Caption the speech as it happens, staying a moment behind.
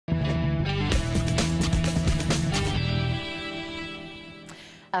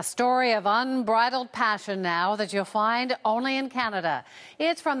A story of unbridled passion now that you'll find only in Canada.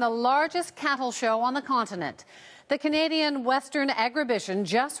 It's from the largest cattle show on the continent. The Canadian Western Agribition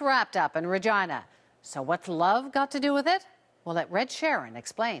just wrapped up in Regina. So what's love got to do with it? We'll let Reg Sherren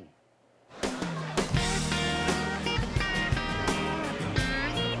explain.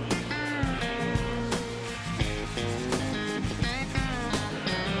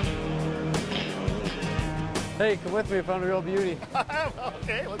 Hey, come with me, I found a real beauty.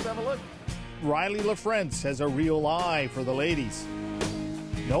 Okay, let's have a look. Riley LaFrance has a real eye for the ladies.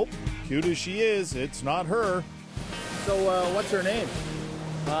 Nope, cute as she is, it's not her. So, what's her name?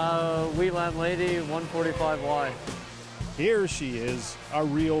 Wheatland Lady, 145Y. Here she is, a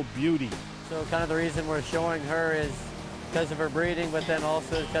real beauty. So kind of the reason we're showing her is because of her breeding, but then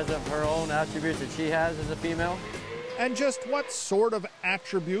also because of her own attributes that she has as a female. And just what sort of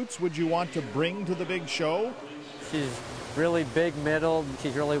attributes would you want to bring to the big show? She's really big middle,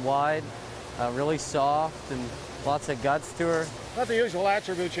 she's really wide, really soft, and lots of guts to her. Not the usual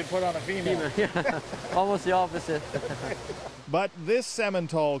attributes you'd put on a female. Yeah, almost the opposite. But this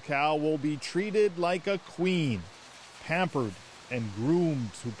Simmental cow will be treated like a queen, pampered and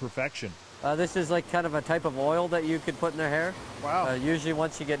groomed to perfection. This is like kind of a type of oil that you could put in their hair. Wow. Usually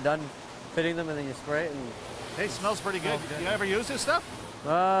once you get done fitting them and then you spray it. And Hey, smells pretty good. You ever use this stuff?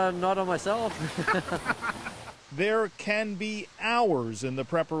 not on myself. There can be hours in the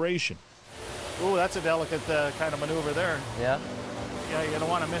preparation. Ooh, that's a delicate kind of maneuver there. Yeah. Yeah, you don't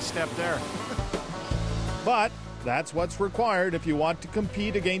want to misstep there. But that's what's required if you want to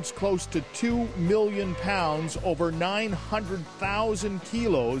compete against close to 2 million pounds, over 900,000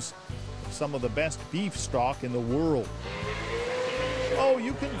 kilos of some of the best beef stock in the world. Oh,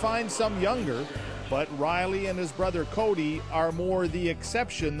 you can find some younger, but Riley and his brother Cody are more the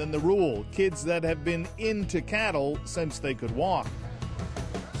exception than the rule. Kids that have been into cattle since they could walk.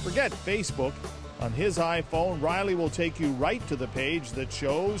 Forget Facebook. On his iPhone, Riley will take you right to the page that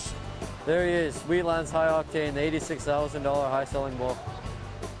shows... There he is, Wheatland's High Octane, the $86,000 high-selling bull.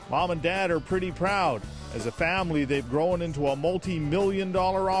 Mom and Dad are pretty proud. As a family, they've grown into a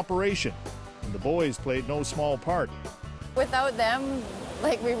multi-million-dollar operation. And the boys played no small part. Without them,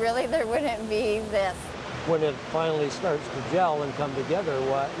 there wouldn't be this. When it finally starts to gel and come together,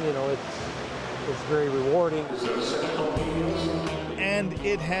 it's very rewarding. And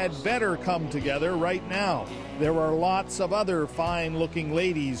it had better come together right now. There are lots of other fine-looking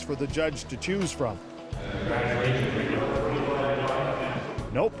ladies for the judge to choose from.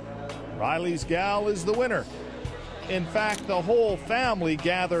 Nope, Riley's gal is the winner. In fact, the whole family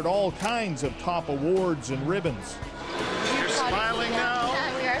gathered all kinds of top awards and ribbons. You're smiling now?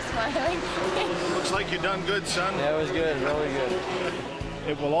 Yeah, we are smiling. Looks like you done good, son. Yeah, it was good, really good.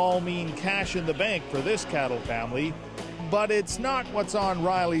 It will all mean cash in the bank for this cattle family, but it's not what's on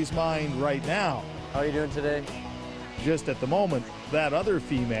Riley's mind right now. How are you doing today? Just at the moment, that other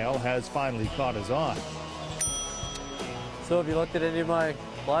female has finally caught his eye. So have you looked at any of my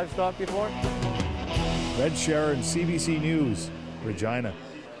livestock before? Reg Sherren, CBC News, Regina.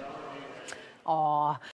 Aw.